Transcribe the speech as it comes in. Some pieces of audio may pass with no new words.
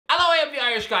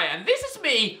Irish Guy, and this is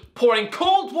me pouring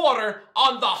cold water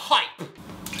on the hype.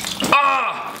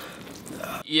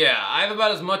 Yeah, I have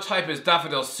about as much hype as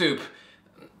daffodil soup.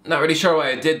 Not really sure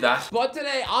why I did that. But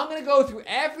today, I'm gonna go through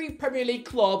every Premier League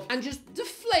club and just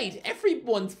deflate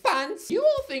everyone's fans. You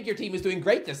all think your team is doing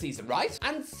great this season, right?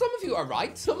 And some of you are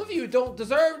right. Some of you don't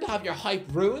deserve to have your hype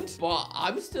ruined, but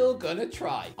I'm still gonna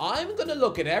try. I'm gonna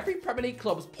look at every Premier League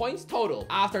club's points total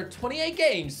after 28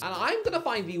 games, and I'm gonna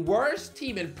find the worst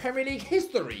team in Premier League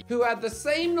history who had the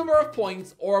same number of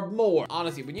points or more.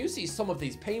 Honestly, when you see some of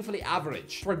these painfully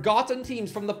average, forgotten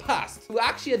teams from the past who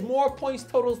actually had more points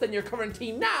totals than your current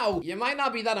team now, you might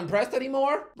not be that impressed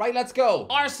anymore. Right, let's go.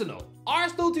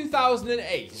 Arsenal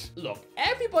 2008. Look,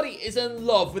 everybody is in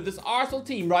love with this Arsenal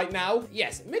team right now.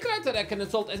 Yes, Mikel Arteta can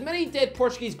insult as many dead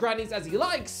Portuguese grannies as he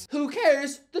likes. Who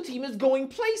cares? The team is going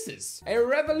places. A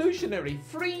revolutionary,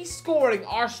 free-scoring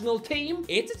Arsenal team.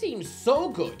 It's a team so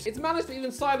good, it's managed to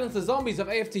even silence the zombies of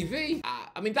AFTV.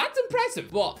 I mean, that's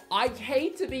impressive, but I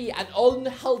hate to be an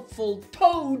unhelpful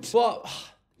toad, but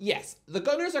yes, the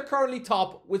Gunners are currently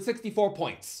top with 64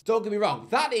 points. Don't get me wrong,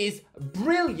 that is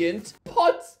brilliant,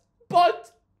 but,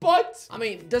 I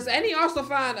mean, does any Arsenal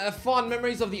fan have fond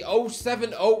memories of the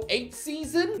 07-08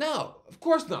 season? No, of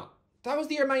course not. That was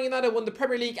the year Man United won the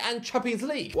Premier League and Champions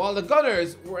League, while the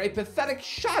Gunners were a pathetic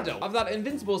shadow of that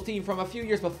Invincibles team from a few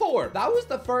years before. That was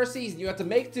the first season you had to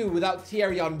make do without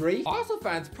Thierry Henry. Arsenal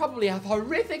fans probably have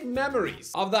horrific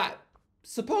memories of that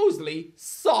supposedly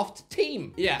soft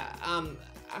team. Yeah,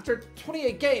 after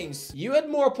 28 games, you had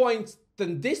more points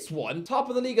than this one, top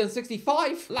of the league on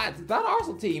 65. Lads, that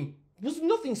Arsenal team was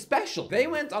nothing special. They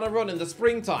went on a run in the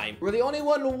springtime where they only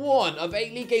won one of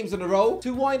 8 league games in a row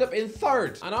to wind up in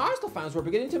third. And Arsenal fans were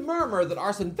beginning to murmur that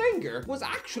Arsene Wenger was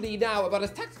actually now about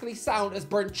as tactically sound as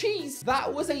burnt cheese.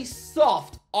 That was a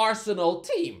soft Arsenal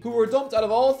team who were dumped out of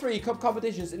all 3 cup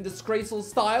competitions in disgraceful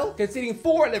style, conceding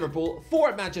 4 at Liverpool, 4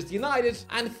 at Manchester United,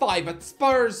 and 5 at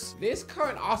Spurs. This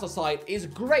current Arsenal side is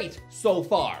great so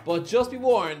far, but just be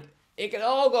warned, it can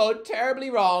all go terribly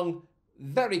wrong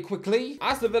very quickly.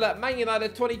 Aston Villa, Man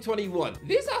United 2021.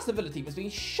 This Aston Villa team has been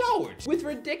showered with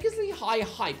ridiculously high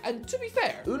hype, and to be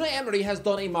fair, Unai Emery has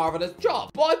done a marvelous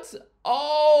job. But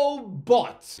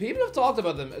people have talked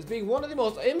about them as being one of the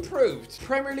most improved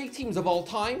Premier League teams of all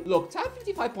time. Look, to have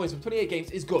 55 points from 28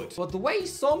 games is good, but the way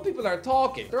some people are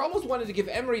talking, they're almost wanting to give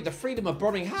Emery the freedom of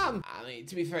Birmingham. I mean,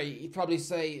 to be fair, you'd probably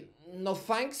say, no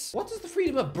thanks. What does the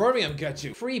freedom of Birmingham get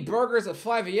you? Free burgers at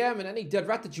 5 AM and any dead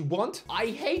rat that you want? I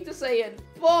hate to say it,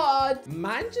 but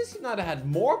Manchester United had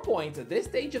more points at this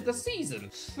stage of the season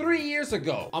 3 years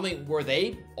ago. I mean, were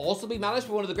they also being managed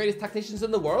by one of the greatest tacticians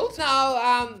in the world?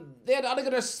 No, they had Ole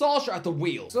Gunnar Solskjaer at the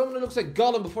wheel. Someone who looks like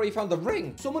Gollum before he found the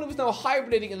ring. Someone who was now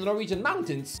hibernating in the Norwegian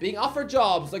mountains, being offered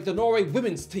jobs like the Norway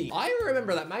women's team. I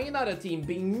remember that Man United team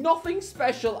being nothing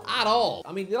special at all.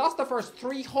 I mean, they lost their first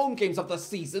 3 home games of the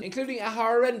season, including a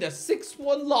horrendous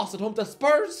 6-1 loss at home to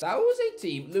Spurs. That was a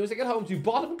team losing at home to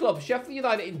bottom club Sheffield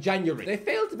United in January. They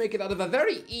failed to make it out of a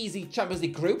very easy Champions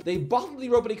League group. They bottled the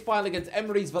Europa League final against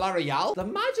Emery's Villarreal. The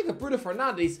magic of Bruno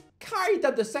Fernandes carried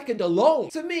them to second alone.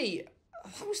 To me,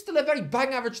 that was still a very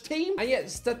bang average team, and yet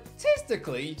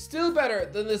statistically still better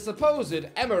than the supposed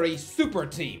Emery super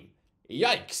team.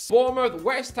 Yikes. Bournemouth,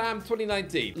 West Ham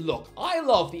 2019. Look, I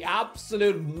love the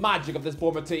absolute magic of this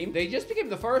Bournemouth team. They just became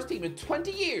the first team in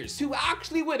 20 years to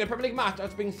actually win a Premier League match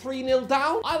after being 3-0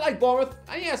 down. I like Bournemouth,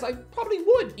 and yes, I probably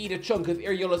would eat a chunk of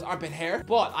Iriola's armpit hair,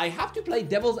 but I have to play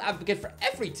devil's advocate for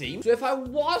every team. So if I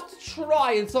was to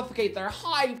try and suffocate their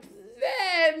hype,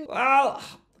 then, well,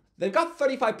 they've got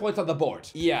 35 points on the board.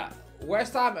 Yeah,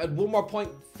 West Ham had 1 more point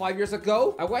 5 years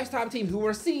ago. A West Ham team who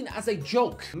were seen as a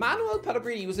joke. Manuel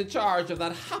Pellegrini was in charge of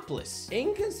that hapless,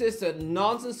 inconsistent,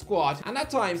 nonsense squad, and at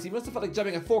times he must have felt like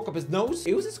jamming a fork up his nose.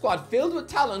 It was a squad filled with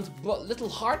talent, but little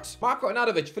heart. Marco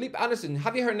Arnautovic, Felipe Anderson,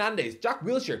 Javier Hernandez, Jack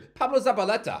Wilshere, Pablo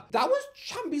Zabaleta. That was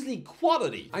Champions League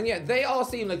quality, and yet they all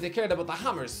seemed like they cared about the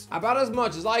hammers about as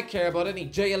much as I care about any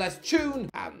JLS tune.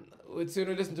 Would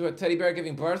sooner listen to a teddy bear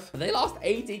giving birth. They lost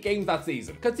 80 games that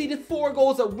season, conceded 4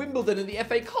 goals at Wimbledon in the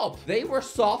FA Cup. They were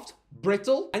soft,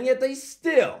 brittle, and yet they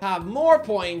still have more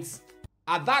points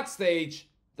at that stage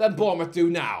than Bournemouth do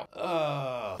now.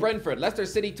 Brentford, Leicester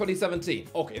City 2017.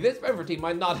 Okay, this Brentford team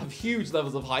might not have huge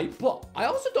levels of hype, but I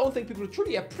also don't think people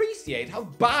truly appreciate how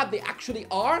bad they actually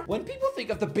are. When people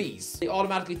think of the Bees, they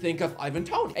automatically think of Ivan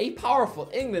Toney, a powerful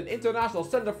England international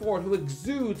centre forward who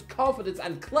exudes confidence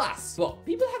and class. But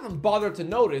people haven't bothered to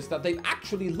notice that they've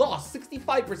actually lost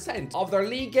 65% of their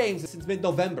league games since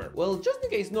mid-November. Well, just in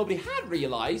case nobody had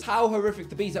realised how horrific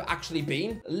the Bees have actually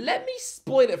been, let me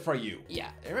spoil it for you.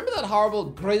 Yeah, remember that horrible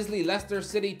grey grisly Leicester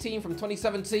City team from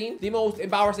 2017, the most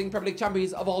embarrassing Premier League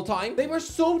champions of all time. They were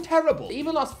so terrible. They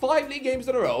even lost 5 league games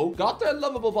in a row, got their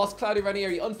lovable boss Claudio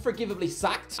Ranieri unforgivably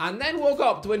sacked, and then woke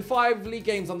up to win 5 league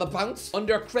games on the bounce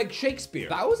under Craig Shakespeare.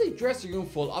 That was a dressing room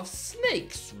full of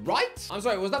snakes, right? I'm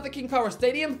sorry, was that the King Power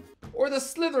Stadium? Or the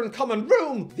Slytherin Common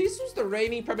Room? This was the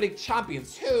reigning Premier League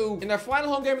champions who, in their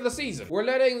final home game of the season, were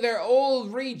letting their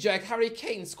old reject Harry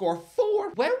Kane score 4.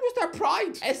 Where was their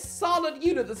pride? A solid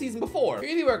unit the season before.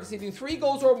 Here they were conceding 3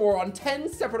 goals or more on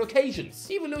 10 separate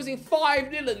occasions, even losing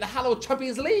 5-0 in the hallowed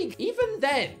Champions League. Even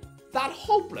then, that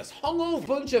hopeless, hungover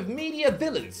bunch of media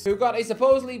villains who got a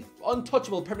supposedly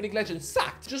untouchable Premier League legend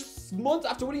sacked just months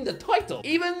after winning the title,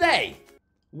 even they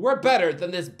were better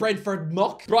than this Brentford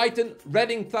muck. Brighton,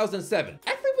 Reading 2007.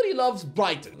 Everybody loves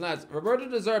Brighton. Lads, Roberto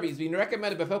De Zerbi has been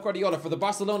recommended by Pep Guardiola for the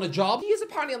Barcelona job. He is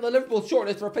apparently on the Liverpool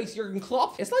shortlist to replace Jurgen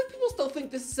Klopp. It's like people still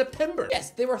think this is September. Yes,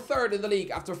 they were 3rd in the league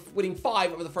after winning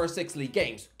 5 of the first 6 league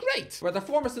games. Great. Were their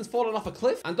form has since fallen off a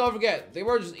cliff? And don't forget, they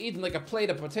were just eating like a plate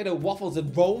of potato waffles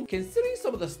in Rome. Considering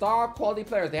some of the star quality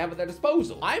players they have at their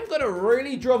disposal, I'm gonna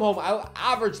really drum home how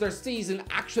average their season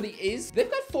actually is. They've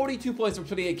got 42 points from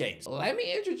 28 games. Let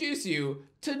me introduce you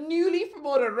to newly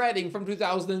promoted Reading from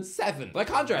 2007. By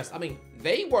contrast, I mean,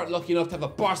 they weren't lucky enough to have a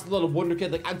Barcelona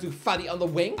wonderkid like Ansu Fati on the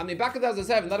wing. I mean, back in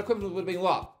 2007, that equivalent would have been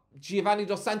what? Giovanni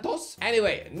Dos Santos?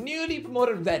 Anyway, newly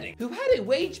promoted Reading, who had a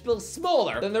wage bill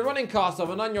smaller than the running cost of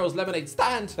a 9-year-old's lemonade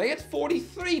stand, they had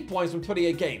 43 points from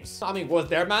 28 games. I mean, was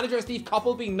their manager Steve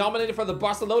Coppell being nominated for the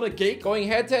Barcelona gig, going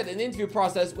head-to-head in the interview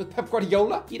process with Pep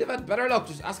Guardiola? He'd have had better luck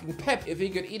just asking Pep if he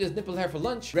could eat his nipple hair for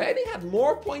lunch. Reading had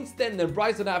more points then than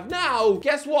Brighton have now.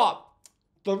 Guess what?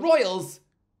 The Royals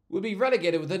will be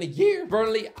relegated within a year.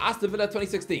 Burnley, Aston Villa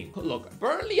 2016. Look,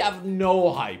 Burnley have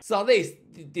no hype. So this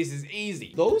is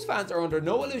easy. Those fans are under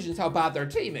no illusions how bad their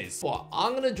team is. But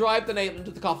I'm gonna drive the nail into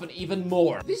the coffin even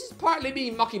more. This is partly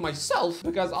me mocking myself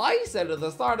because I said at the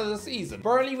start of the season,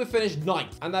 Burnley would finish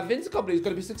 9th and that Vince Company is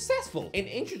going to be successful in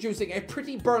introducing a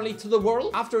pretty Burnley to the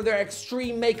world after their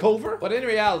extreme makeover. But in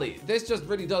reality, this just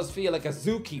really does feel like a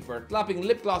zookeeper slapping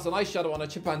lip gloss and eyeshadow on a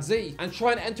chimpanzee and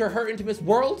trying to enter her intimate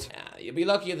world. You'll be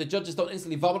lucky if the judges don't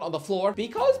instantly vomit on the floor.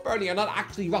 Because Burnley are not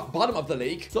actually rock bottom of the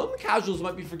league, some casuals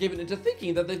might be forgiven into thinking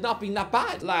that they've not been that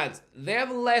bad. Lads, they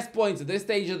have less points at this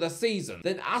stage of the season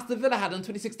than Aston Villa had in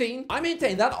 2016. I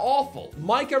maintain that awful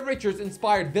Micah Richards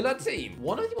inspired Villa team,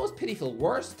 one of the most pitiful,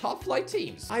 worst top flight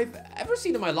teams I've ever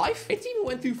seen in my life. A team who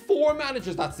went through 4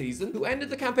 managers that season, who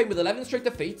ended the campaign with 11 straight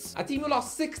defeats, a team who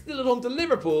lost 6-0 at home to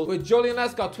Liverpool with Julian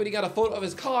Lescott tweeting out a photo of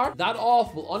his car. That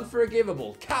awful,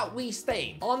 unforgivable, cat-wee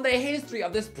stain on the history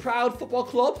of this proud football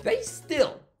club. They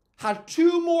still had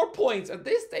 2 more points at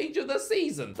this stage of the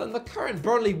season than the current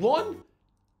Burnley one.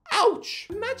 Ouch!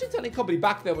 Imagine telling Company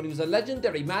back then when he was a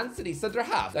legendary Man City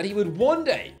centre-half that he would one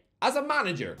day, as a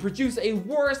manager, produce a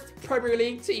worse Premier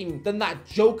League team than that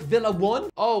joke Villa won.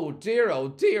 Oh dear, oh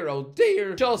dear, oh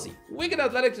dear. Chelsea, Wigan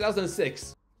Athletic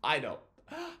 2006. I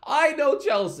know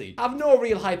Chelsea have no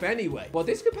real hype anyway, but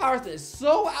this comparison is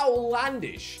so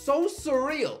outlandish, so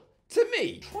surreal. To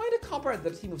me, trying to comprehend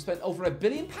that a team who've spent over £1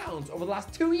 billion over the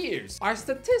last 2 years are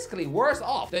statistically worse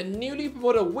off than newly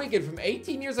promoted Wigan from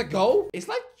 18 years ago. It's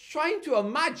like trying to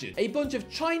imagine a bunch of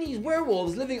Chinese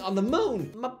werewolves living on the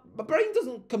moon. My brain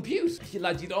doesn't compute.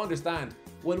 Lads, you don't understand.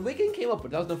 When Wigan came up in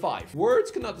 2005,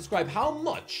 words could not describe how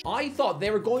much I thought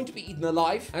they were going to be eaten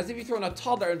alive, as if you thrown a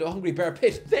toddler into a hungry bear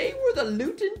pit. They were the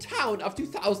Luton Town of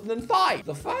 2005.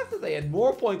 The fact that they had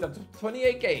more points after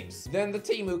 28 games than the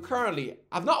team who currently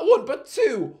have not one but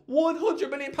 2 £100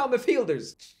 million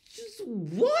midfielders. Just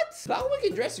what? That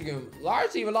Wigan dressing room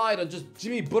largely relied on just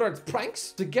Jimmy Buttard's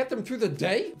pranks to get them through the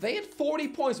day. They had 40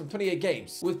 points from 28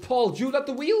 games, with Paul Jude at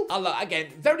the wheel. Again,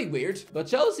 very weird. But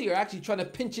Chelsea are actually trying to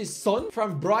pinch his son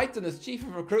from Brighton as chief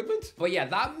of recruitment. But yeah,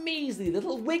 that measly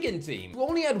little Wigan team, who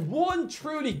only had 1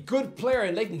 truly good player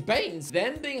in Leighton Baines,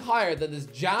 then being higher than this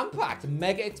jam-packed,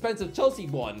 mega expensive Chelsea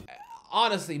one.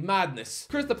 Honestly, madness.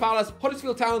 Crystal Palace,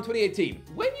 Huddersfield Town 2018.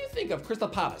 When you think of Crystal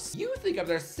Palace, you think of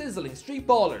their sizzling street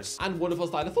ballers and wonderful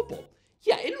style of football.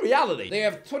 Yeah, in reality, they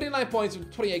have 29 points from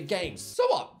 28 games. So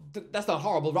what? That's not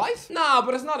horrible, right? Nah,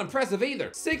 but it's not impressive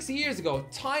either. 6 years ago,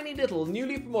 tiny little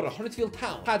newly promoted Huddersfield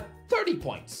Town had 30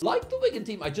 points. Like the Wigan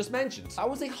team I just mentioned, that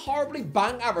was a horribly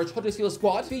bang average Huddersfield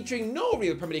squad featuring no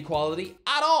real Premier League quality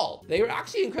at all. They were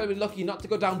actually incredibly lucky not to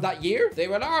go down that year. They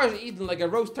were largely eaten like a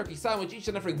roast turkey sandwich each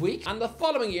and every week, and the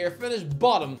following year finished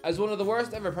bottom as one of the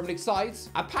worst ever Premier League sides.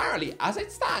 Apparently, as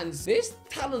it stands, this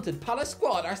talented Palace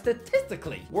squad are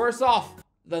statistically worse off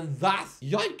than that.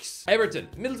 Yikes. Everton,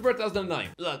 Middlesbrough 2009.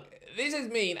 Look, this is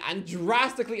mean and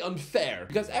drastically unfair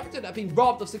because Everton have been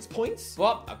robbed of 6 points.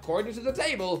 But according to the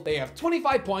table, they have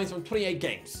 25 points from 28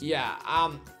 games. Yeah,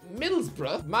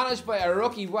 Middlesbrough, managed by a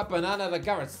rookie weapon and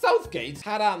Gareth Southgate,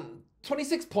 had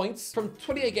 26 points from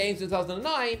 28 games in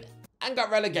 2009 and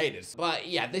got relegated. But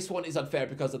yeah, this one is unfair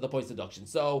because of the points deduction.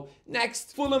 So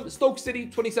next, Fulham, Stoke City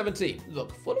 2017.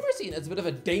 Look, Fulham are seen as a bit of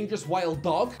a dangerous wild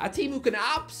dog, a team who can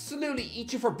absolutely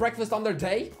eat you for breakfast on their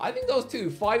day. I think those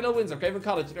two 5-0 wins at Craven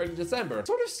Cottage in early December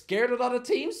sort of scared a lot of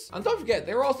teams. And don't forget,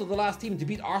 they were also the last team to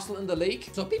beat Arsenal in the league.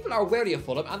 So people are wary of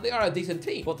Fulham and they are a decent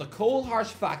team. But the cold harsh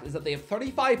fact is that they have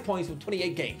 35 points from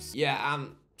 28 games. Yeah,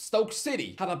 Stoke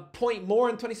City had a point more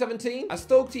in 2017, a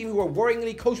Stoke team who were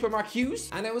worryingly coached by Mark Hughes,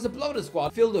 and it was a bloated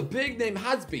squad filled with big name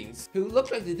has-beens who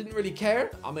looked like they didn't really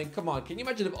care. I mean, come on, can you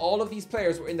imagine if all of these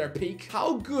players were in their peak?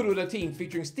 How good would a team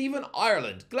featuring Stephen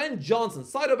Ireland, Glenn Johnson,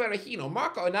 Saido Berahino,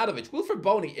 Marco Arnautovic, Wilfred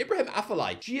Boney, Ibrahim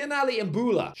Afellay, Gianelli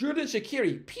Mbula, Jordan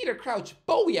Shaqiri, Peter Crouch,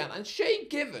 Bojan, and Shay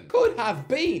Given could have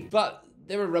been, but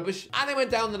they were rubbish and they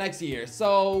went down the next year.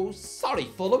 So sorry,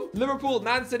 Fulham. Liverpool,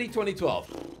 Man City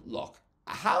 2012. Look,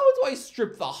 how do I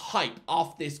strip the hype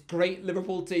off this great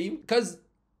Liverpool team? Because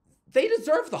they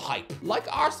deserve the hype. Like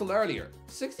Arsenal earlier,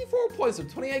 64 points from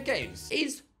 28 games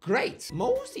is great.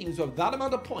 Most teams who have that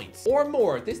amount of points or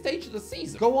more at this stage of the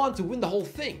season go on to win the whole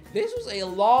thing. This was a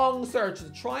long search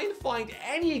to try and find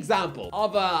any example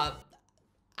of a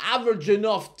average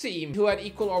enough team who had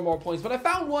equal or more points, but I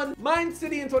found one. Man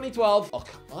City in 2012. Look,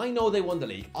 I know they won the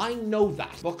league, I know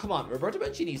that, but come on, Roberto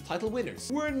Mancini's title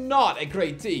winners were not a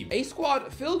great team. A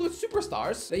squad filled with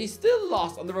superstars. They still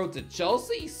lost on the road to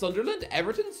Chelsea, Sunderland,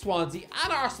 Everton, Swansea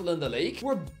and Arsenal in the league,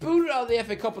 were booted out of the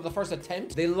FA Cup at the first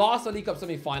attempt. They lost the League Cup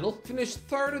semi-final, finished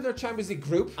third in their Champions League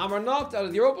group, and were knocked out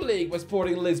of the Europa League by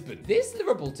Sporting Lisbon. This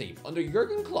Liverpool team under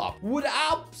Jurgen Klopp would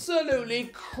absolutely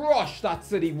crush that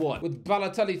City one, with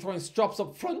Balotelli throwing strops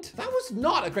up front. That was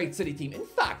not a great City team. In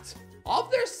fact, of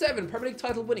their 7 Premier League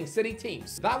title winning City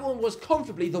teams, that one was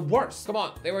comfortably the worst. Come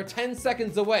on, they were 10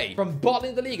 seconds away from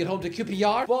bottling the league at home to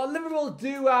QPR, but Liverpool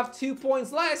do have 2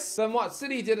 points less than what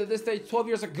City did at this stage 12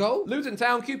 years ago. Luton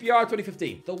Town, QPR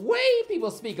 2015. The way people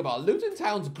speak about Luton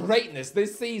Town's greatness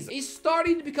this season is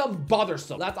starting to become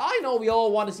bothersome. Lads, I know we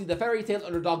all want to see the fairy tale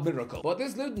underdog miracle, but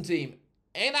this Luton team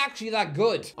ain't actually that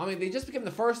good. I mean, they just became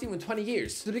the first team in 20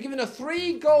 years to be given a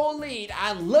 3-goal lead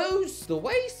and lose. The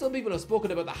way some people have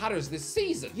spoken about the Hatters this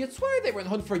season, you'd swear they were in the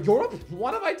hunt for Europe.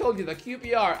 What have I told you that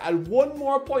QPR had 1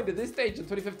 more point at this stage in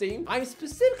 2015? I'm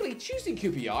specifically choosing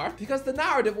QPR because the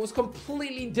narrative was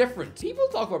completely different. People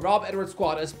talk about Rob Edwards'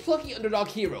 squad as plucky underdog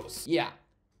heroes. Yeah.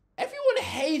 Everyone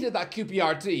hated that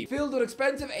QPR team, filled with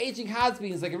expensive aging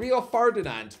has-beens like Rio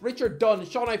Ferdinand, Richard Dunn,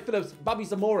 Shaun Phillips, Bobby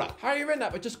Zamora. Harry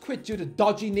Redknapp just quit due to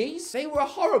dodgy knees. They were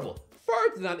horrible.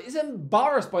 Ferdinand is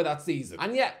embarrassed by that season.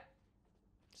 And yet,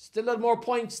 still had more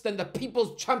points than the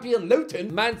people's champion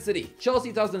Luton. Man City, Chelsea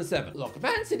 2007. Look,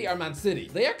 Man City are Man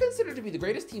City. They are considered to be the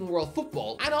greatest team in world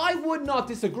football, and I would not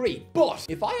disagree. But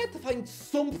if I had to find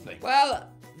something, well,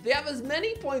 they have as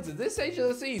many points at this stage of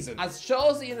the season as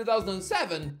Chelsea in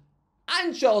 2007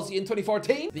 and Chelsea in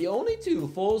 2014. The only 2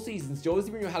 full seasons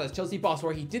Jose Mourinho had as Chelsea boss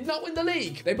where he did not win the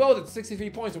league. They both had 63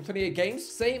 points from 28 games,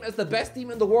 same as the best team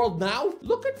in the world now.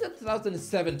 Look at the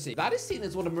 2017. That is seen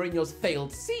as one of Mourinho's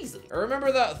failed seasons.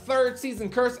 Remember the 3rd season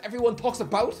curse everyone talks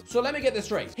about? So let me get this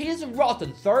straight. His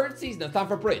rotten 3rd season at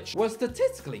Stamford Bridge was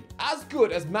statistically as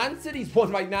good as Man City's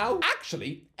one right now.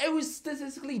 Actually, it was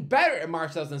statistically better in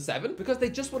March 2007 because they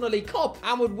just won a League Cup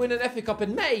and would win an FA Cup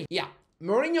in May. Yeah.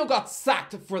 Mourinho got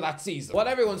sacked for that season. While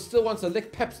everyone still wants to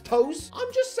lick Pep's toes,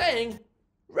 I'm just saying,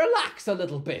 relax a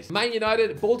little bit. Man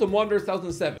United, Bolton Wanderers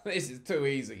 2007. This is too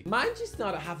easy. Manchester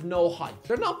United have no hype.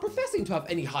 They're not professing to have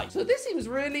any hype. So this seems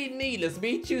really needless,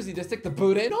 me choosing to stick the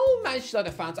boot in. No Manchester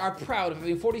United fans are proud of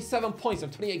having 47 points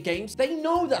from 28 games. They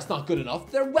know that's not good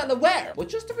enough. They're well aware. But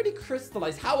just to really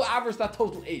crystallize how average that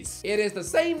total is, it is the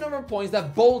same number of points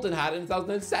that Bolton had in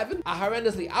 2007. A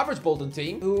horrendously average Bolton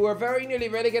team who were very nearly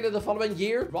relegated the following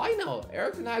year. Right now,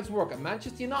 Eric Ten Hag's work at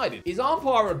Manchester United is on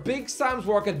par with Big Sam's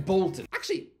work at Bolton.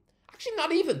 Actually,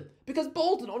 not even, because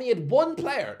Bolton only had 1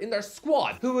 player in their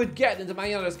squad who would get into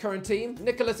Man United's current team,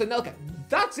 Nicolas Anelka.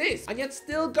 That's it, and yet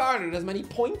still garnered as many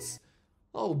points.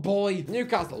 Oh boy.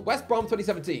 Newcastle, West Brom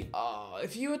 2017.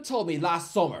 If you had told me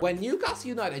last summer, when Newcastle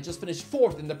United just finished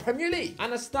 4th in the Premier League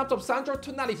and had snapped up Sandro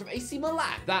Tonali from AC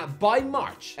Milan, that by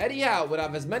March, Eddie Howe would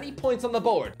have as many points on the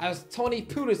board as Tony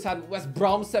Pulis had West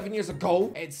Brom 7 years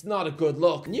ago, it's not a good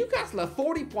look. Newcastle have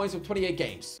 40 points from 28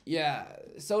 games. Yeah,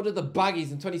 So did the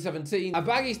Baggies in 2017. A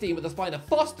Baggies team with a spine of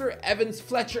Foster, Evans,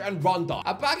 Fletcher, and Rondon.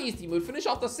 A Baggies team would finish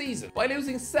off the season by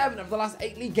losing 7 of the last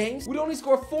 8 league games, would only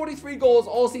score 43 goals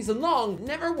all season long,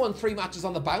 never won 3 matches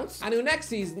on the bounce, and who next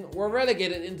season were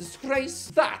relegated in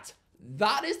disgrace.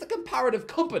 That is the comparative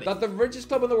company that the richest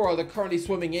club in the world are currently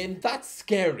swimming in. That's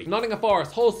scary. Nottingham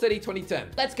Forest, Hull City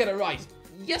 2010. Let's get it right.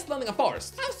 Yes, Nottingham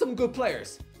Forest have some good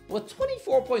players, but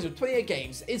 24 points with 28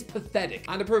 games is pathetic.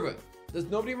 And to prove it, does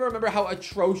nobody remember how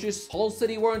atrocious Hull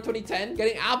City were in 2010?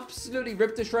 Getting absolutely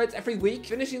ripped to shreds every week,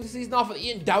 finishing the season off with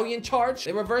Ian Dowie in charge.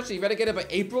 They were virtually relegated by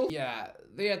April. Yeah,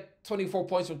 they had 24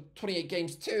 points from 28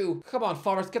 games too. Come on,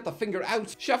 Forest, get the finger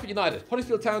out. Sheffield United,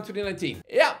 Huddersfield Town 2019.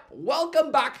 Yeah,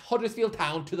 welcome back Huddersfield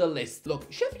Town to the list.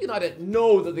 Look, Sheffield United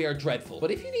know that they are dreadful, but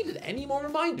if you needed any more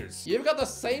reminders, you've got the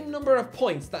same number of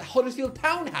points that Huddersfield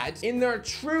Town had in their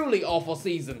truly awful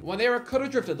season when they were cut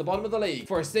adrift at the bottom of the league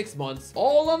for 6 months,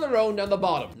 all on their own down the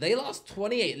bottom. They lost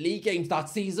 28 league games that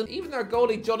season. Even their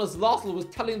goalie Jonas Lossell was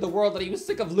telling the world that he was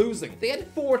sick of losing. They had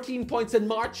 14 points in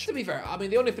March. To be fair, I mean,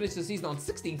 they only finished the season on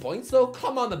 16 points. So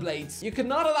come on the Blades. You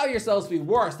cannot allow yourselves to be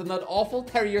worse than that awful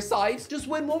Terrier side. Just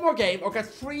win 1 more game or get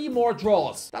 3 more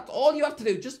draws. That's all you have to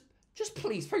do. Just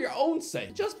please, for your own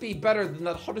sake, just be better than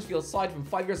that Huddersfield side from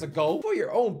 5 years ago. For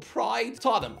your own pride.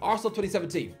 Tottenham, Arsenal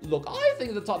 2017. Look, I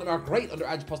think that Tottenham are great under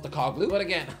Ange Postecoglou, but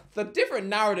again, the different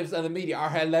narratives in the media are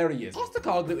hilarious.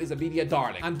 Postecoglou is a media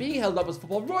darling and being held up as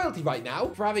football royalty right now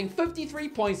for having 53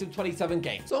 points in 27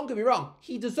 games. Don't get me wrong,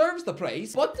 he deserves the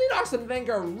praise, but did Arsene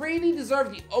Wenger really deserve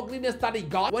the ugliness that he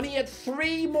got when he had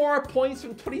 3 more points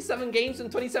from 27 games in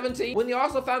 2017? When the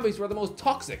Arsenal fan base were the most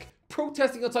toxic,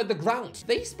 protesting outside the ground.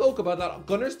 They spoke about that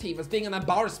Gunners team as being an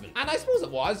embarrassment. And I suppose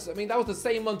it was. I mean, that was the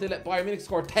same month they let Bayern Munich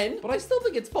score 10, but I still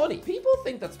think it's funny. People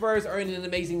think that Spurs are in an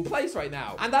amazing place right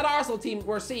now, and that Arsenal team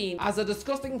were seen as a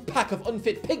disgusting pack of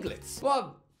unfit piglets.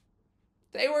 Well,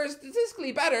 they were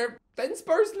statistically better than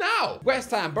Spurs now.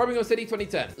 West Ham, Birmingham City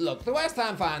 2010. Look, the West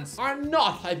Ham fans are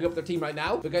not hyping up their team right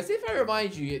now, because if I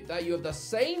remind you that you have the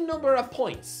same number of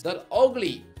points that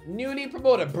ugly, newly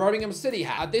promoted Birmingham City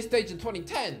had at this stage in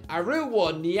 2010. Aru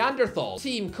won Neanderthal,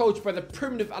 team coached by the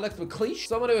primitive Alex McLeish,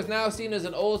 someone who is now seen as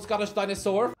an old Scottish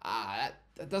dinosaur.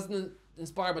 That doesn't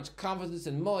inspire much confidence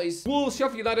in Moyes. Wolves,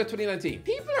 Sheffield United 2019.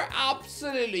 People are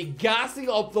absolutely gassing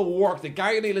up the work that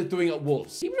Gary O'Neill is doing at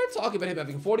Wolves. People are talking about him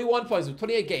having 41 points in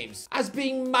 28 games as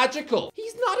being magical.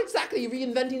 He's not exactly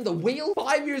reinventing the wheel.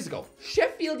 5 years ago,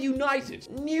 Sheffield United,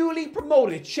 newly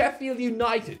promoted Sheffield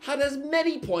United, had as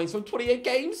many points from 28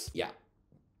 games. Yeah,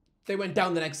 they went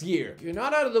down the next year. You're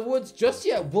not out of the woods just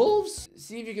yet, Wolves.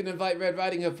 See if you can invite Red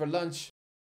Riding Hood for lunch.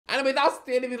 Anyway, that's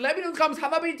the end of it. Let me know in the comments,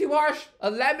 have I been too harsh?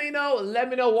 Let me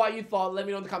know what you thought. Let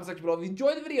me know in the comment section below. If you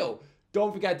enjoyed the video,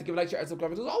 don't forget to give a like, share, and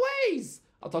subscribe as always.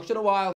 I'll talk to you in a while.